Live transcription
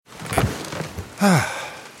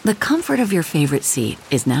The comfort of your favorite seat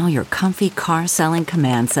is now your comfy car selling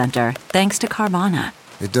command center, thanks to Carvana.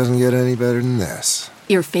 It doesn't get any better than this.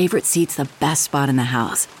 Your favorite seat's the best spot in the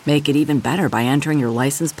house. Make it even better by entering your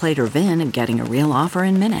license plate or VIN and getting a real offer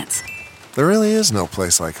in minutes. There really is no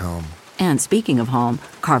place like home. And speaking of home,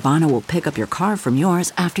 Carvana will pick up your car from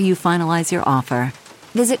yours after you finalize your offer.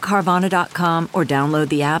 Visit Carvana.com or download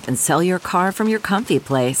the app and sell your car from your comfy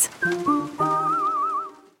place.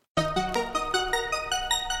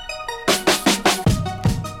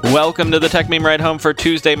 Welcome to the Tech Meme Ride Home for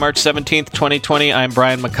Tuesday, March 17th, 2020. I'm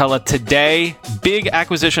Brian McCullough. Today, big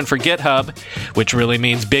acquisition for GitHub, which really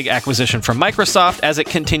means big acquisition for Microsoft as it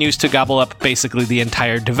continues to gobble up basically the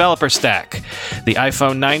entire developer stack. The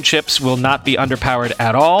iPhone 9 chips will not be underpowered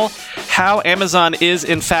at all. How Amazon is,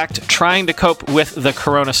 in fact, trying to cope with the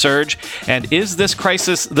corona surge. And is this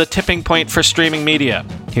crisis the tipping point for streaming media?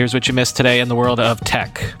 Here's what you missed today in the world of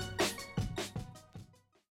tech.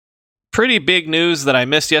 Pretty big news that I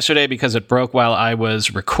missed yesterday because it broke while I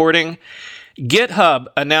was recording. GitHub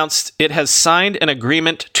announced it has signed an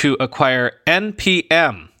agreement to acquire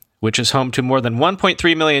NPM, which is home to more than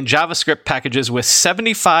 1.3 million JavaScript packages with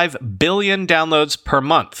 75 billion downloads per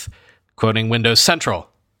month, quoting Windows Central.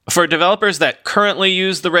 For developers that currently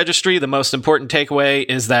use the registry, the most important takeaway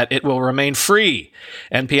is that it will remain free.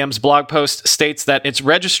 NPM's blog post states that its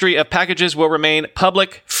registry of packages will remain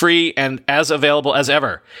public, free, and as available as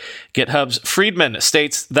ever. GitHub's Friedman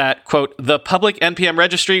states that, quote, the public NPM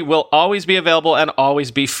registry will always be available and always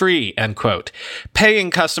be free, end quote. Paying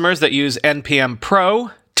customers that use NPM Pro,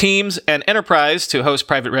 Teams, and Enterprise to host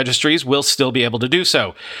private registries will still be able to do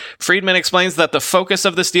so. Friedman explains that the focus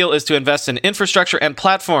of this deal is to invest in infrastructure and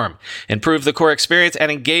platform, improve the core experience,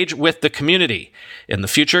 and engage with the community. In the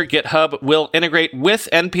future, GitHub will integrate with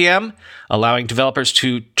NPM, allowing developers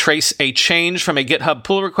to trace a change from a GitHub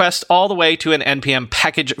pull request all the way to an NPM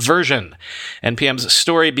package version. NPM's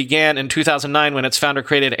story began in 2009 when its founder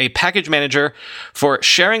created a package manager for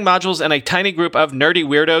sharing modules in a tiny group of nerdy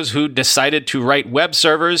weirdos who decided to write web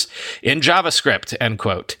servers in JavaScript, end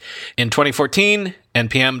quote. In 2014,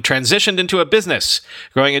 NPM transitioned into a business,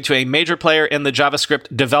 growing into a major player in the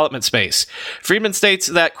JavaScript development space. Friedman states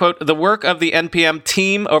that, quote, the work of the NPM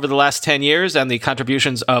team over the last 10 years and the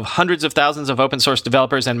contributions of hundreds of thousands of open source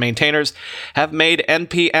developers and maintainers have made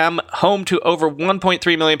NPM home to over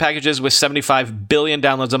 1.3 million packages with 75 billion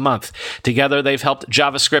downloads a month. Together, they've helped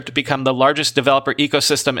JavaScript become the largest developer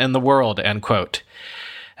ecosystem in the world, end quote.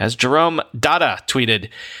 As Jerome Dada tweeted,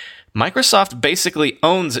 Microsoft basically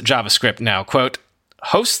owns JavaScript now, quote,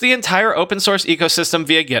 hosts the entire open source ecosystem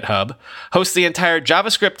via GitHub, hosts the entire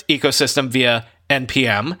JavaScript ecosystem via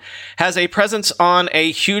NPM, has a presence on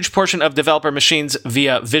a huge portion of developer machines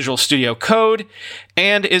via Visual Studio Code,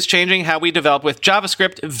 and is changing how we develop with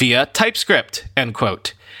JavaScript via TypeScript, end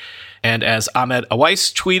quote. And as Ahmed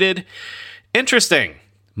Awais tweeted, interesting.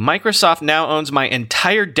 Microsoft now owns my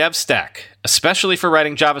entire dev stack, especially for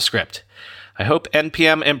writing JavaScript. I hope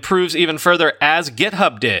NPM improves even further as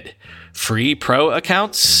GitHub did. Free pro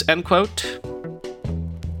accounts, end quote.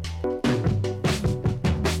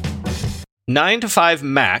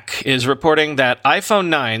 9to5Mac is reporting that iPhone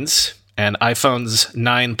 9s and iPhones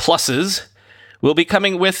 9 Pluses will be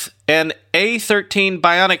coming with an A13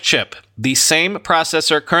 Bionic chip, the same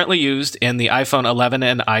processor currently used in the iPhone 11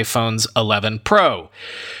 and iPhones 11 Pro.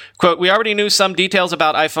 Quote, we already knew some details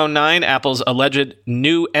about iPhone 9, Apple's alleged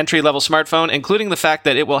new entry-level smartphone, including the fact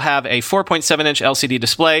that it will have a 4.7-inch LCD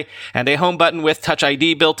display and a home button with Touch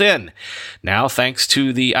ID built in. Now, thanks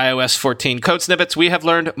to the iOS 14 code snippets, we have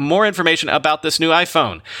learned more information about this new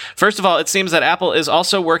iPhone. First of all, it seems that Apple is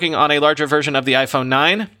also working on a larger version of the iPhone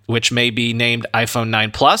 9, which may be named iPhone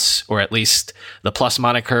 9 Plus, or at least the Plus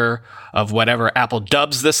moniker of whatever Apple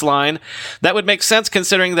dubs this line. That would make sense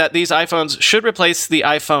considering that these iPhones should replace the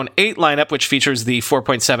iPhone 8 lineup, which features the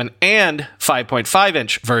 4.7 and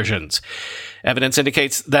 5.5-inch versions. Evidence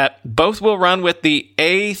indicates that both will run with the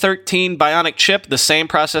A13 Bionic chip, the same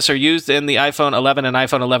processor used in the iPhone 11 and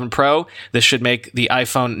iPhone 11 Pro. This should make the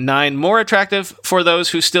iPhone 9 more attractive for those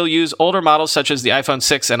who still use older models such as the iPhone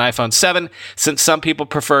 6 and iPhone 7, since some people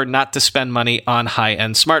prefer not to spend money on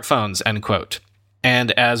high-end smartphones, end quote.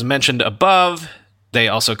 And as mentioned above, they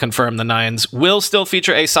also confirm the 9s will still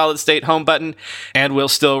feature a solid-state home button and will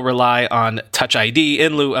still rely on Touch ID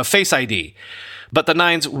in lieu of Face ID. But the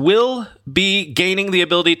 9s will be gaining the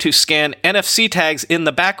ability to scan NFC tags in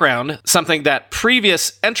the background, something that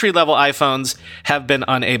previous entry-level iPhones have been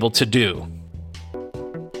unable to do.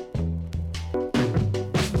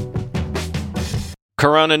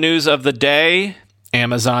 Corona news of the day.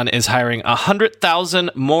 Amazon is hiring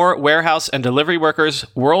 100,000 more warehouse and delivery workers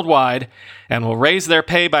worldwide and will raise their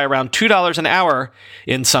pay by around $2 an hour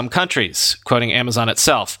in some countries, quoting Amazon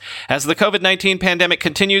itself. As the COVID-19 pandemic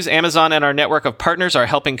continues, Amazon and our network of partners are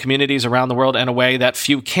helping communities around the world in a way that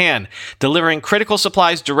few can, delivering critical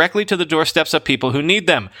supplies directly to the doorsteps of people who need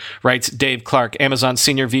them, writes Dave Clark, Amazon's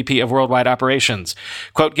Senior VP of Worldwide Operations.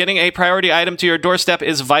 Quote, getting a priority item to your doorstep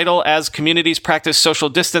is vital as communities practice social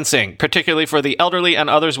distancing, particularly for the elderly and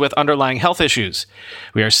others with underlying health issues.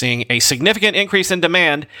 We are seeing a significant increase in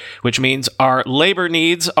demand, which means our labor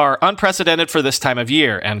needs are unprecedented for this time of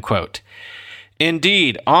year, end quote.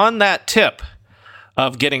 Indeed, on that tip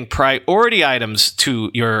of getting priority items to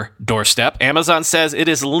your doorstep, Amazon says it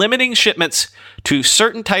is limiting shipments to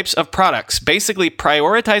certain types of products, basically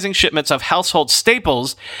prioritizing shipments of household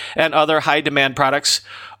staples and other high-demand products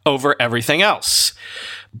over everything else.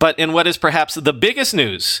 But in what is perhaps the biggest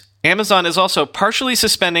news, Amazon is also partially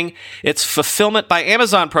suspending its Fulfillment by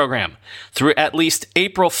Amazon program through at least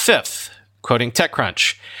April 5th, quoting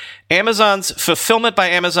TechCrunch. Amazon's Fulfillment by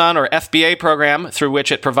Amazon, or FBA program, through which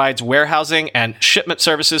it provides warehousing and shipment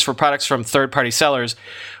services for products from third-party sellers,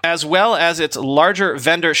 as well as its larger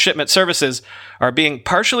vendor shipment services, are being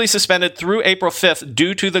partially suspended through April 5th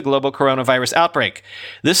due to the global coronavirus outbreak.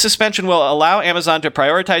 This suspension will allow Amazon to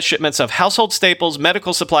prioritize shipments of household staples,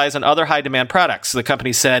 medical supplies, and other high-demand products, the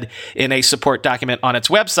company said in a support document on its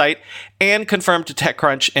website and confirmed to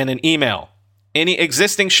TechCrunch in an email. Any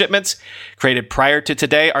existing shipments created prior to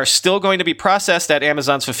today are still going to be processed at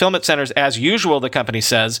Amazon's fulfillment centers as usual, the company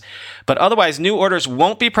says, but otherwise new orders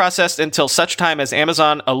won't be processed until such time as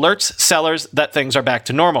Amazon alerts sellers that things are back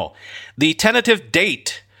to normal. The tentative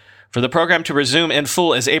date for the program to resume in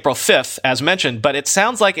full is April 5th, as mentioned, but it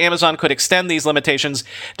sounds like Amazon could extend these limitations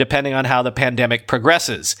depending on how the pandemic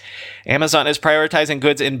progresses. Amazon is prioritizing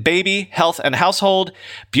goods in baby, health and household,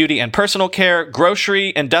 beauty and personal care,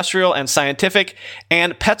 grocery, industrial and scientific,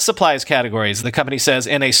 and pet supplies categories, the company says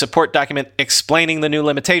in a support document explaining the new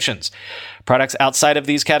limitations. Products outside of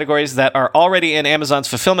these categories that are already in Amazon's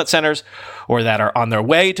fulfillment centers or that are on their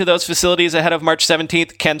way to those facilities ahead of March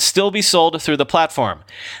 17th can still be sold through the platform.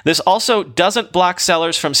 This also doesn't block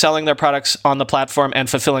sellers from selling their products on the platform and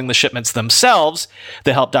fulfilling the shipments themselves,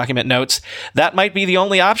 the help document notes. That might be the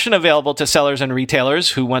only option available to sellers and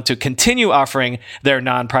retailers who want to continue offering their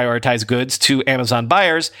non-prioritized goods to Amazon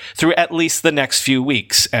buyers through at least the next few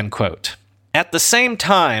weeks, end quote. At the same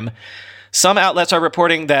time, some outlets are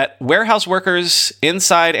reporting that warehouse workers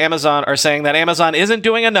inside Amazon are saying that Amazon isn't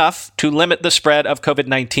doing enough to limit the spread of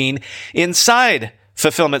COVID-19 inside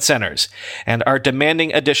fulfillment centers and are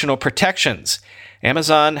demanding additional protections.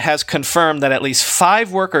 Amazon has confirmed that at least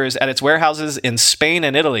 5 workers at its warehouses in Spain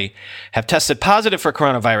and Italy have tested positive for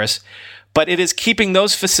coronavirus, but it is keeping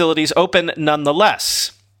those facilities open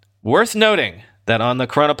nonetheless. Worth noting that on the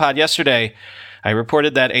CoronaPod yesterday, I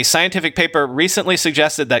reported that a scientific paper recently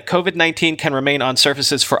suggested that COVID-19 can remain on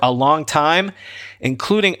surfaces for a long time,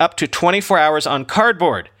 including up to 24 hours on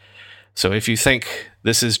cardboard. So if you think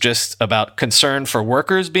this is just about concern for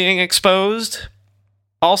workers being exposed.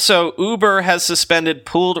 Also, Uber has suspended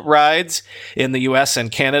pooled rides in the US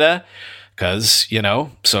and Canada because,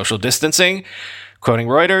 social distancing. Quoting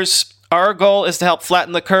Reuters, our goal is to help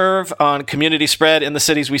flatten the curve on community spread in the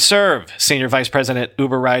cities we serve, Senior Vice President,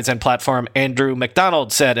 Uber Rides and Platform Andrew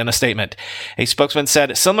McDonald said in a statement. A spokesman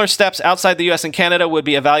said similar steps outside the U.S. and Canada would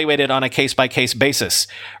be evaluated on a case-by-case basis.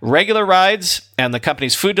 Regular rides and the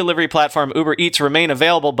company's food delivery platform Uber Eats remain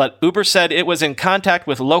available, but Uber said it was in contact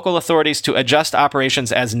with local authorities to adjust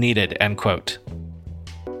operations as needed, end quote.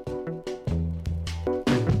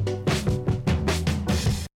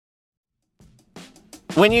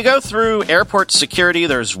 When you go through airport security,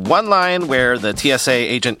 there's one line where the TSA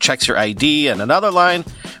agent checks your ID and another line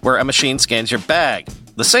where a machine scans your bag.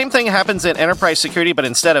 The same thing happens in enterprise security, but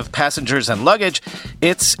instead of passengers and luggage,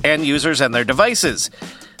 it's end users and their devices.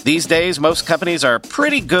 These days, most companies are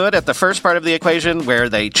pretty good at the first part of the equation where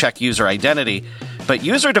they check user identity, but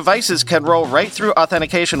user devices can roll right through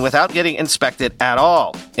authentication without getting inspected at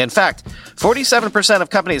all. In fact, 47% of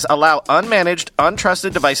companies allow unmanaged,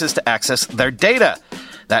 untrusted devices to access their data.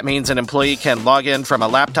 That means an employee can log in from a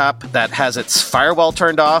laptop that has its firewall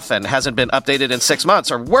turned off and hasn't been updated in 6 months,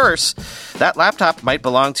 or worse, that laptop might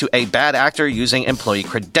belong to a bad actor using employee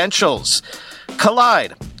credentials.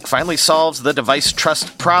 Kolide finally solves the device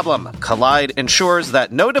trust problem. Kolide ensures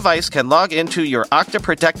that no device can log into your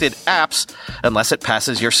Okta-protected apps unless it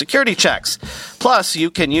passes your security checks. Plus, you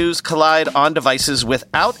can use Kolide on devices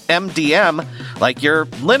without MDM, like your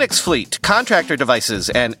Linux fleet, contractor devices,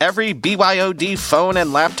 and every BYOD phone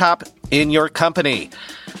and laptop in your company.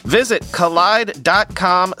 Visit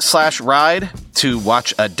Kolide.com/ride to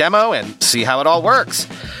watch a demo and see how it all works.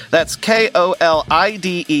 That's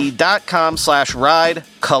KOLIDE.com/ride,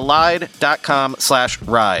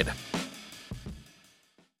 Kolide.com/ride.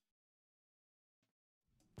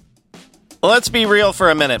 Let's be real for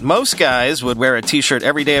a minute. Most guys would wear a t-shirt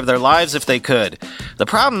every day of their lives if they could. The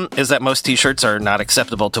problem is that most t-shirts are not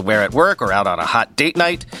acceptable to wear at work or out on a hot date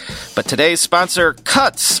night. But today's sponsor,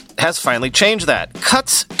 Cuts, has finally changed that.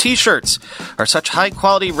 Cuts t-shirts are such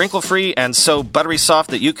high-quality, wrinkle-free, and so buttery soft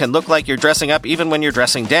that you can look like you're dressing up even when you're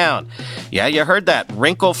dressing down. Yeah, you heard that.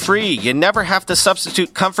 Wrinkle-free. You never have to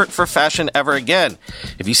substitute comfort for fashion ever again.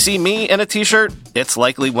 If you see me in a t-shirt, it's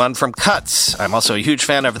likely one from Cuts. I'm also a huge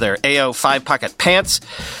fan of their AO 5-pocket pants.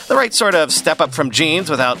 The right sort of step up from jeans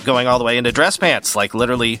without going all the way into dress pants, like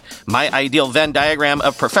literally my ideal Venn diagram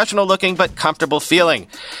of professional looking but comfortable feeling.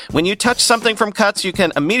 When you touch something from Cuts, you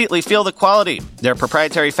can immediately feel the quality. Their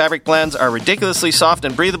proprietary fabric blends are ridiculously soft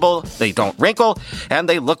and breathable, they don't wrinkle, and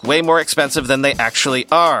they look way more expensive than they actually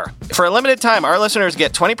are. For a limited time, our listeners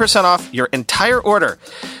get 20% off your entire order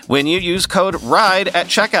when you use code RIDE at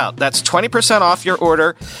checkout. That's 20% off your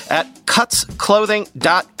order at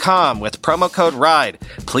cutsclothing.com with promo code RIDE.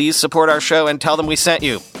 Please support our show and tell them we sent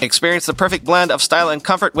you. Experience the perfect blend of style and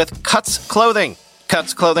comfort with Cuts Clothing.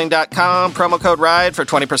 Cutsclothing.com, promo code RIDE for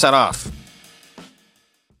 20% off.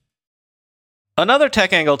 Another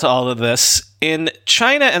tech angle to all of this, in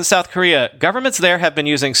China and South Korea, governments there have been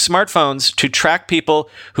using smartphones to track people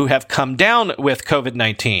who have come down with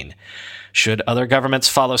COVID-19. Should other governments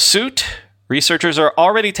follow suit? Researchers are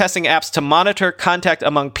already testing apps to monitor contact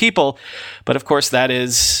among people, but of course that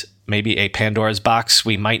is maybe a Pandora's box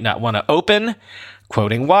we might not want to open.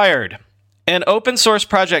 Quoting Wired. An open source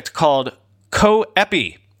project called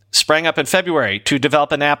CoEpi sprang up in February to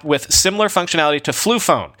develop an app with similar functionality to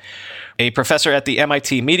FluPhone. A professor at the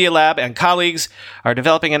MIT Media Lab and colleagues are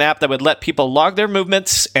developing an app that would let people log their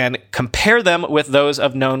movements and compare them with those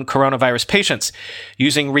of known coronavirus patients,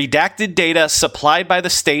 using redacted data supplied by the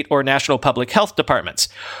state or national public health departments.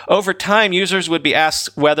 Over time, users would be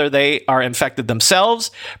asked whether they are infected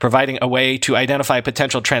themselves, providing a way to identify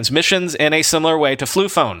potential transmissions in a similar way to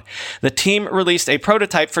FluPhone. The team released a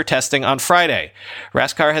prototype for testing on Friday.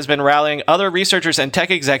 Raskar has been rallying other researchers and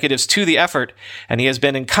tech executives to the effort, and he has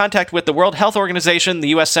been in contact with the World Health Organization, the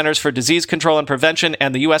U.S. Centers for Disease Control and Prevention,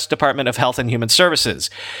 and the U.S. Department of Health and Human Services.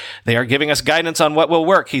 They are giving us guidance on what will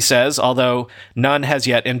work, he says, although none has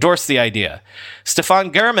yet endorsed the idea.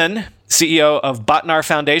 Stefan German, CEO of Botnar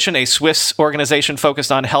Foundation, a Swiss organization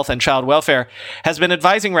focused on health and child welfare, has been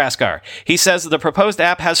advising Raskar. He says the proposed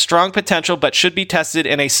app has strong potential but should be tested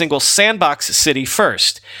in a single sandbox city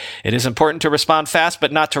first. It is important to respond fast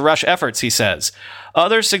but not to rush efforts, he says.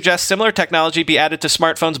 Others suggest similar technology be added to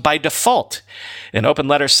smartphones by default. An open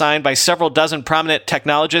letter signed by several dozen prominent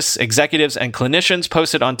technologists, executives, and clinicians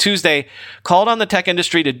posted on Tuesday called on the tech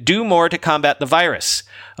industry to do more to combat the virus.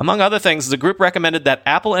 Among other things, the group recommended that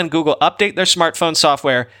Apple and Google update their smartphone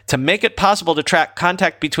software to make it possible to track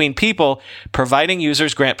contact between people, providing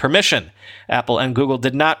users grant permission. Apple and Google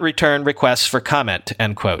did not return requests for comment,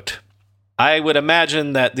 end quote. I would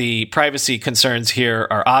imagine that the privacy concerns here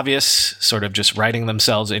are obvious, sort of just writing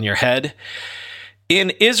themselves in your head. In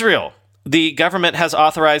Israel, the government has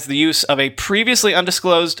authorized the use of a previously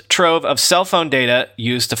undisclosed trove of cell phone data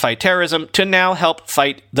used to fight terrorism to now help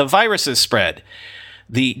fight the virus's spread.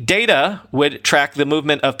 The data would track the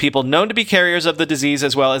movement of people known to be carriers of the disease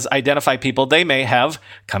as well as identify people they may have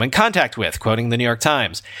come in contact with, quoting the New York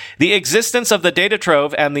Times. The existence of the data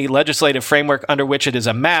trove and the legislative framework under which it is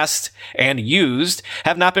amassed and used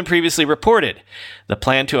have not been previously reported. The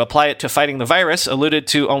plan to apply it to fighting the virus, alluded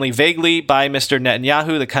to only vaguely by Mr.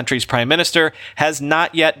 Netanyahu, the country's prime minister, has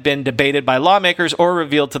not yet been debated by lawmakers or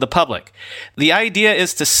revealed to the public. The idea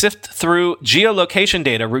is to sift through geolocation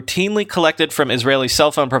data routinely collected from Israeli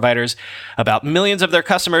cell phone providers about millions of their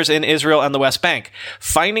customers in Israel and the West Bank,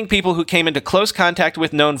 finding people who came into close contact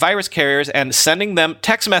with known virus carriers and sending them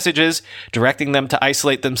text messages directing them to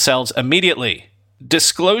isolate themselves immediately.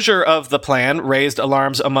 Disclosure of the plan raised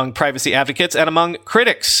alarms among privacy advocates and among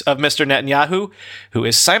critics of Mr. Netanyahu, who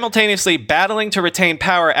is simultaneously battling to retain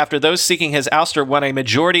power after those seeking his ouster won a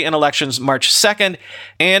majority in elections March 2nd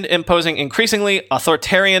and imposing increasingly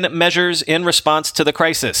authoritarian measures in response to the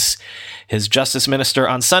crisis. His justice minister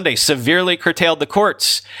on Sunday severely curtailed the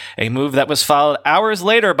courts, a move that was followed hours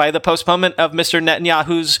later by the postponement of Mr.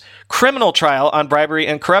 Netanyahu's criminal trial on bribery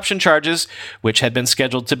and corruption charges, which had been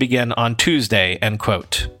scheduled to begin on Tuesday, end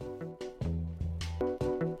quote.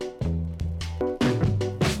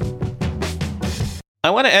 I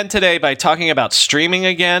want to end today by talking about streaming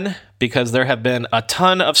again, because there have been a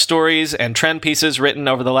ton of stories and trend pieces written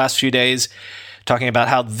over the last few days talking about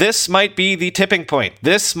how this might be the tipping point.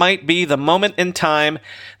 This might be the moment in time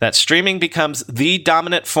that streaming becomes the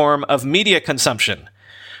dominant form of media consumption.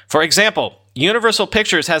 For example, Universal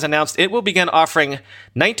Pictures has announced it will begin offering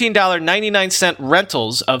 $19.99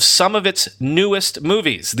 rentals of some of its newest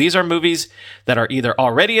movies. These are movies that are either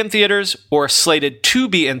already in theaters or slated to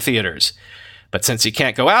be in theaters. But since you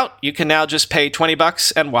can't go out, you can now just pay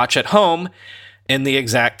 $20 and watch at home in the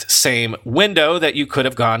exact same window that you could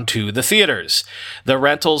have gone to the theaters. The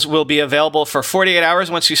rentals will be available for 48 hours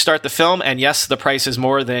once you start the film, and yes, the price is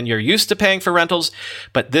more than you're used to paying for rentals,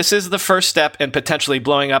 but this is the first step in potentially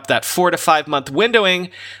blowing up that 4 to 5 month windowing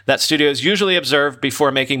that studios usually observe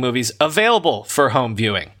before making movies available for home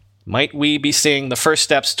viewing. Might we be seeing the first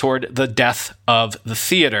steps toward the death of the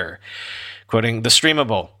theater? Quoting The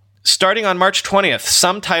Streamable. Starting on March 20th,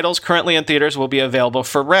 some titles currently in theaters will be available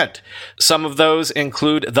for rent. Some of those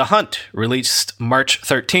include The Hunt, released March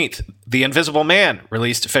 13th, The Invisible Man,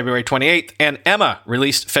 released February 28th, and Emma,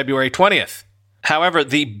 released February 20th. However,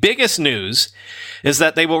 the biggest news is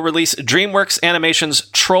that they will release DreamWorks Animation's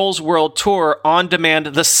Trolls World Tour on demand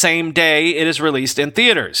the same day it is released in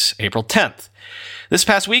theaters, April 10th. This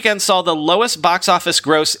past weekend saw the lowest box office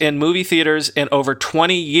gross in movie theaters in over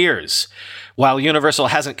 20 years. While Universal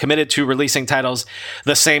hasn't committed to releasing titles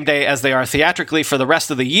the same day as they are theatrically for the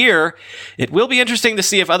rest of the year, it will be interesting to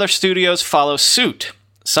see if other studios follow suit.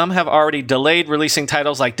 Some have already delayed releasing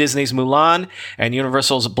titles like Disney's Mulan and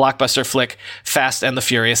Universal's blockbuster flick Fast and the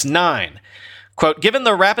Furious 9. Quote, given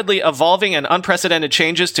the rapidly evolving and unprecedented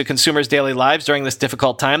changes to consumers' daily lives during this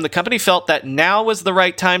difficult time, the company felt that now was the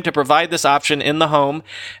right time to provide this option in the home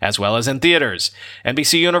as well as in theaters.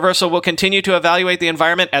 NBC Universal will continue to evaluate the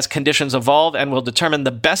environment as conditions evolve and will determine the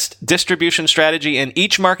best distribution strategy in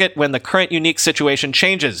each market when the current unique situation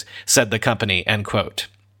changes, said the company, end quote.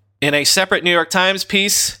 In a separate New York Times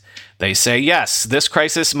piece, they say, yes, this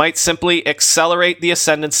crisis might simply accelerate the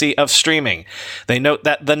ascendancy of streaming. They note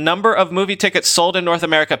that the number of movie tickets sold in North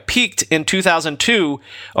America peaked in 2002,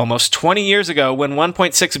 almost 20 years ago, when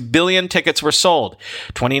 1.6 billion tickets were sold.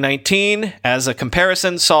 2019, as a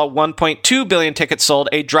comparison, saw 1.2 billion tickets sold,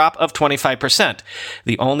 a drop of 25%.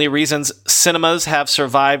 The only reasons cinemas have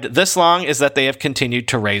survived this long is that they have continued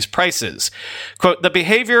to raise prices. Quote, the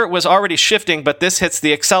behavior was already shifting, but this hits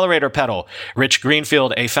the accelerator pedal. Rich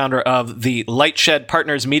Greenfield, a founder of the Lightshed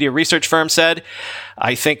Partners media research firm, said,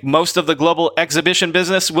 I think most of the global exhibition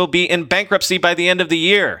business will be in bankruptcy by the end of the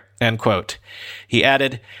year, end quote. He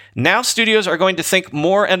added, now studios are going to think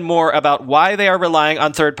more and more about why they are relying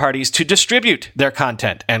on third parties to distribute their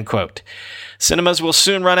content, end quote. Cinemas will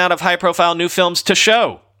soon run out of high-profile new films to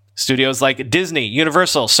show. Studios like Disney,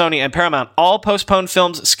 Universal, Sony, and Paramount all postponed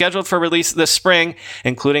films scheduled for release this spring,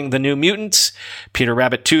 including The New Mutants, Peter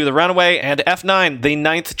Rabbit 2: The Runaway, and F9, the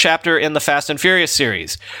 9th chapter in the Fast and Furious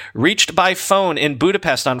series. Reached by phone in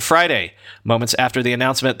Budapest on Friday, moments after the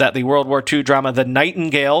announcement that the World War II drama The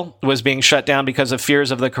Nightingale was being shut down because of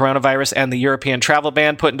fears of the coronavirus and the European travel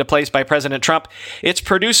ban put into place by President Trump, its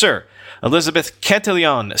producer, Elizabeth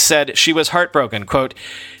Cantillon, said she was heartbroken. Quote,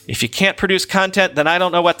 if you can't produce content, then I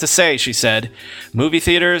don't know what to say, she said. Movie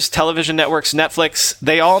theaters, television networks, Netflix,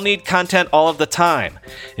 they all need content all of the time.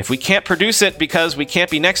 If we can't produce it because we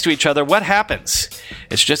can't be next to each other, what happens?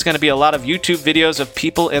 It's just going to be a lot of YouTube videos of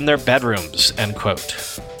people in their bedrooms, end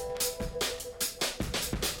quote.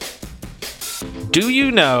 Do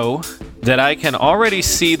you know that I can already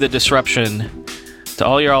see the disruption to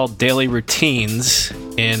all your daily routines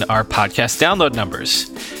in our podcast download numbers?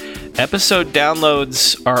 Episode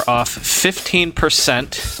downloads are off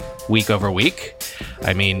 15% week over week.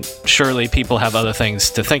 I mean, surely people have other things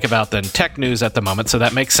to think about than tech news at the moment, so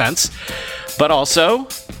that makes sense. But also,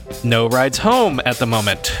 no rides home at the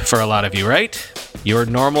moment for a lot of you, right? Your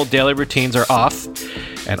normal daily routines are off,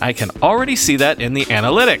 and I can already see that in the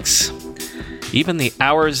analytics. Even the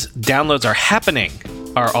hours downloads are happening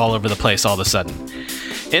are all over the place all of a sudden.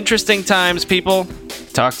 Interesting times, people.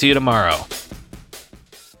 Talk to you tomorrow.